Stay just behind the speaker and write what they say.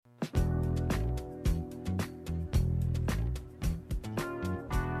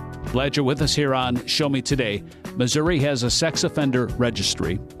Glad you're with us here on Show Me Today. Missouri has a sex offender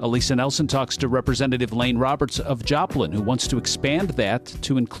registry. Elisa Nelson talks to Representative Lane Roberts of Joplin, who wants to expand that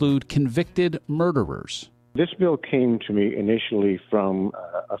to include convicted murderers. This bill came to me initially from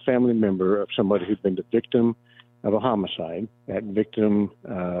a family member of somebody who'd been the victim of a homicide. That victim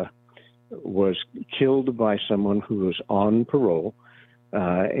was killed by someone who was on parole,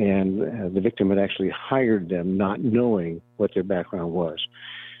 and the victim had actually hired them not knowing what their background was.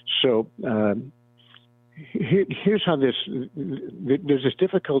 So here's how there's this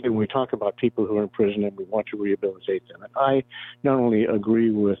difficulty when we talk about people who are in prison and we want to rehabilitate them. And I not only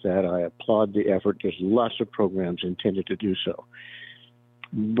agree with that, I applaud the effort. There's lots of programs intended to do so.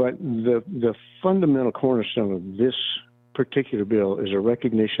 But the fundamental cornerstone of this particular bill is a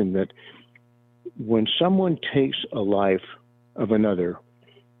recognition that when someone takes a life of another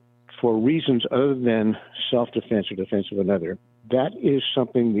for reasons other than self-defense or defense of another, that is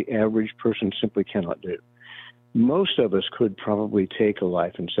something the average person simply cannot do. Most of us could probably take a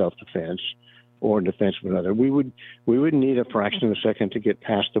life in self-defense or in defense of another. We would need a fraction of a second to get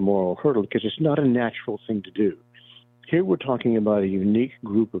past the moral hurdle because it's not a natural thing to do. Here we're talking about a unique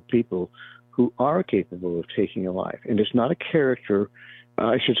group of people who are capable of taking a life. And it's not a character,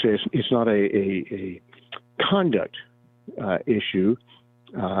 I should say, it's not a conduct issue.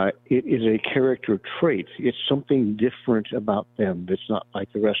 It is a character trait. It's something different about them that's not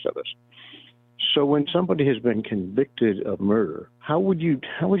like the rest of us. So when somebody has been convicted of murder, how would you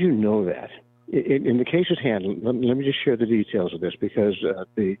know that? In the case at hand, let me just share the details of this because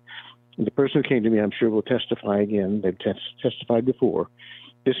the person who came to me, I'm sure, will testify again. They've testified before.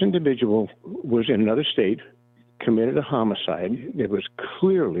 This individual was in another state, committed a homicide. It was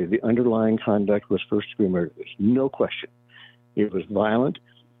clearly the underlying conduct was first-degree murder. There's no question. It was violent,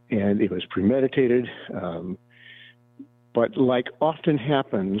 and it was premeditated. But like often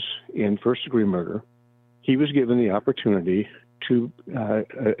happens in first-degree murder, he was given the opportunity to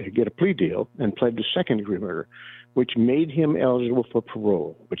get a plea deal and pled to second-degree murder, which made him eligible for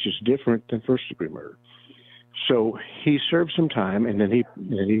parole, which is different than first-degree murder. So he served some time, and then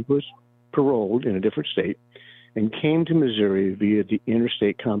he was paroled in a different state and came to Missouri via the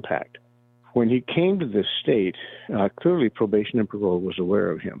Interstate Compact. When he came to this state, clearly probation and parole was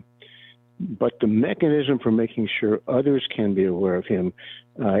aware of him. But the mechanism for making sure others can be aware of him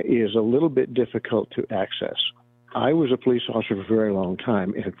is a little bit difficult to access. I was a police officer for a very long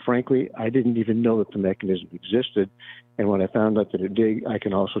time, and frankly, I didn't even know that the mechanism existed. And when I found out that it did, I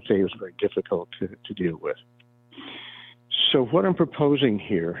can also say it was very difficult to deal with. So what I'm proposing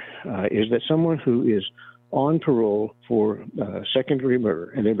here is that someone who is on parole for second-degree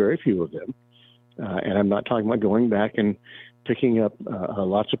murder, and there are very few of them, and I'm not talking about going back and picking up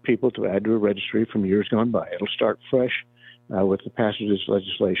lots of people to add to a registry from years gone by. It'll start fresh with the passage of this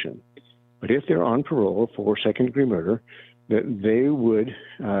legislation. But if they're on parole for second-degree murder, that they would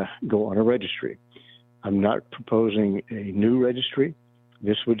go on a registry. I'm not proposing a new registry.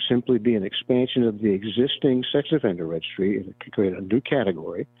 This would simply be an expansion of the existing sex offender registry. It could create a new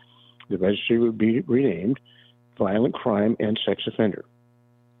category. The registry would be renamed Violent Crime and Sex Offender.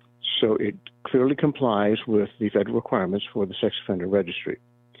 So it clearly complies with the federal requirements for the sex offender registry.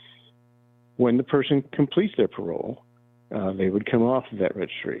 When the person completes their parole, they would come off of that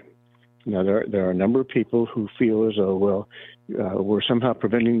registry. Now, there are a number of people who feel as though, we're somehow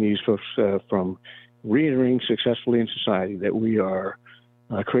preventing these folks from reentering successfully in society, that we are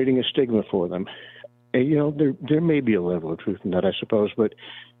creating a stigma for them. And, there may be a level of truth in that, I suppose, but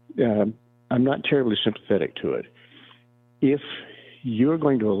I'm not terribly sympathetic to it. If you're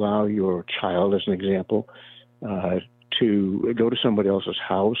going to allow your child, as an example, to go to somebody else's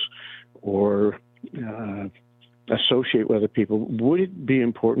house or associate with other people, would it be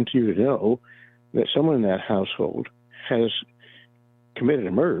important to you to know that someone in that household has committed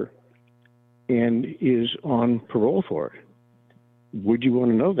a murder and is on parole for it? Would you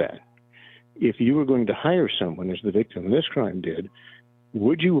want to know that? If you were going to hire someone, as the victim of this crime did,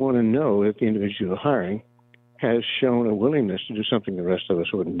 would you want to know that the individual you're hiring has shown a willingness to do something the rest of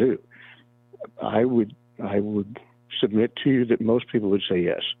us wouldn't do? I would submit to you that most people would say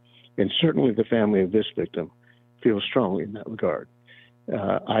yes. And certainly the family of this victim feels strongly in that regard.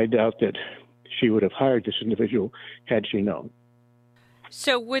 I doubt that she would have hired this individual had she known.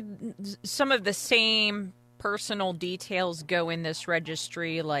 So would some of the same personal details go in this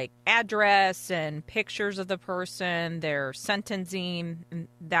registry, like address and pictures of the person, their sentencing, and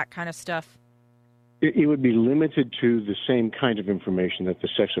that kind of stuff? It would be limited to the same kind of information that the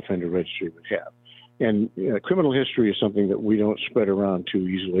sex offender registry would have. And criminal history is something that we don't spread around too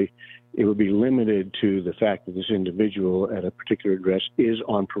easily. it would be limited to the fact that this individual at a particular address is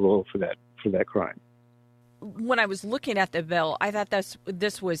on parole for that crime. When I was looking at the bill, I thought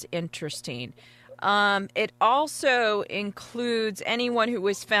this was interesting. It also includes anyone who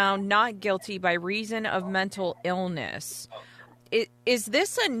was found not guilty by reason of mental illness. Is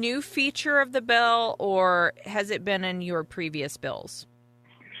this a new feature of the bill, or has it been in your previous bills?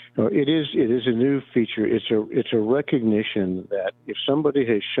 No, it is a new feature. It's a recognition that if somebody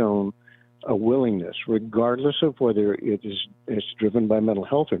has shown a willingness, regardless of whether it's driven by mental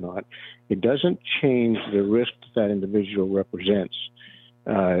health or not, it doesn't change the risk that individual represents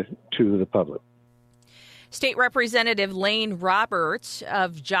to the public. State Representative Lane Roberts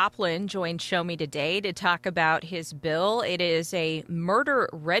of Joplin joined Show Me Today to talk about his bill. It is a murder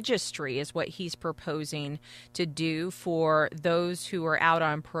registry is what he's proposing to do for those who are out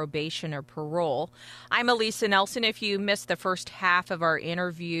on probation or parole. I'm Elisa Nelson. If you missed the first half of our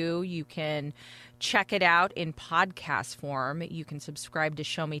interview, you can check it out in podcast form. You can subscribe to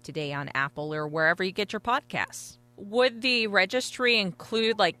Show Me Today on Apple or wherever you get your podcasts. Would the registry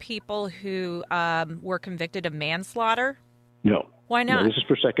include people who were convicted of manslaughter? No. Why not? No, this is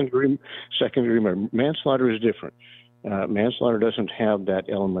for second degree murder. Manslaughter is different. Manslaughter doesn't have that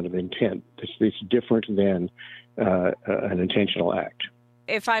element of intent. It's different than an intentional act.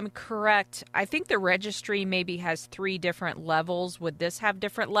 If I'm correct, I think the registry maybe has 3 different levels. Would this have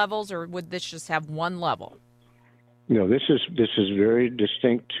different levels, or would this just have one level? No, this is very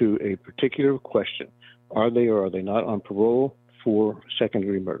distinct to a particular question. Are they or are they not on parole for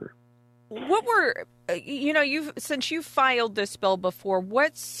second-degree murder? What were, since you filed this bill before,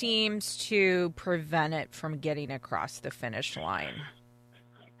 what seems to prevent it from getting across the finish line?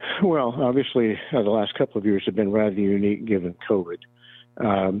 Well, obviously, the last couple of years have been rather unique given COVID.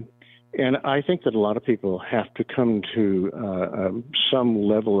 And I think that a lot of people have to come to some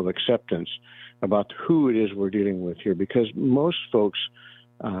level of acceptance about who it is we're dealing with here, because most folks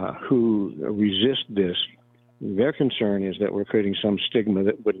who resist this, their concern is that we're creating some stigma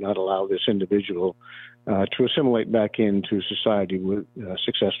that would not allow this individual to assimilate back into society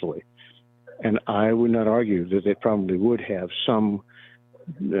successfully. And I would not argue that it probably would have some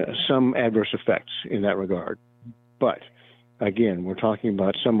adverse effects in that regard. But again, we're talking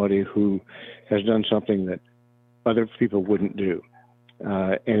about somebody who has done something that other people wouldn't do.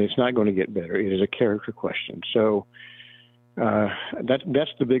 And it's not going to get better. It is a character question. So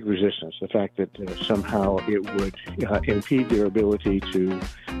that's the big resistance, the fact that somehow it would impede their ability to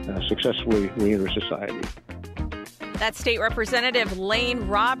successfully reenter society. That's State Representative Lane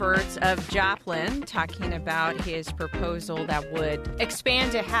Roberts of Joplin talking about his proposal that would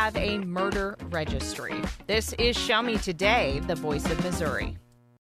expand to have a murder registry. This is Show Me Today, the voice of Missouri.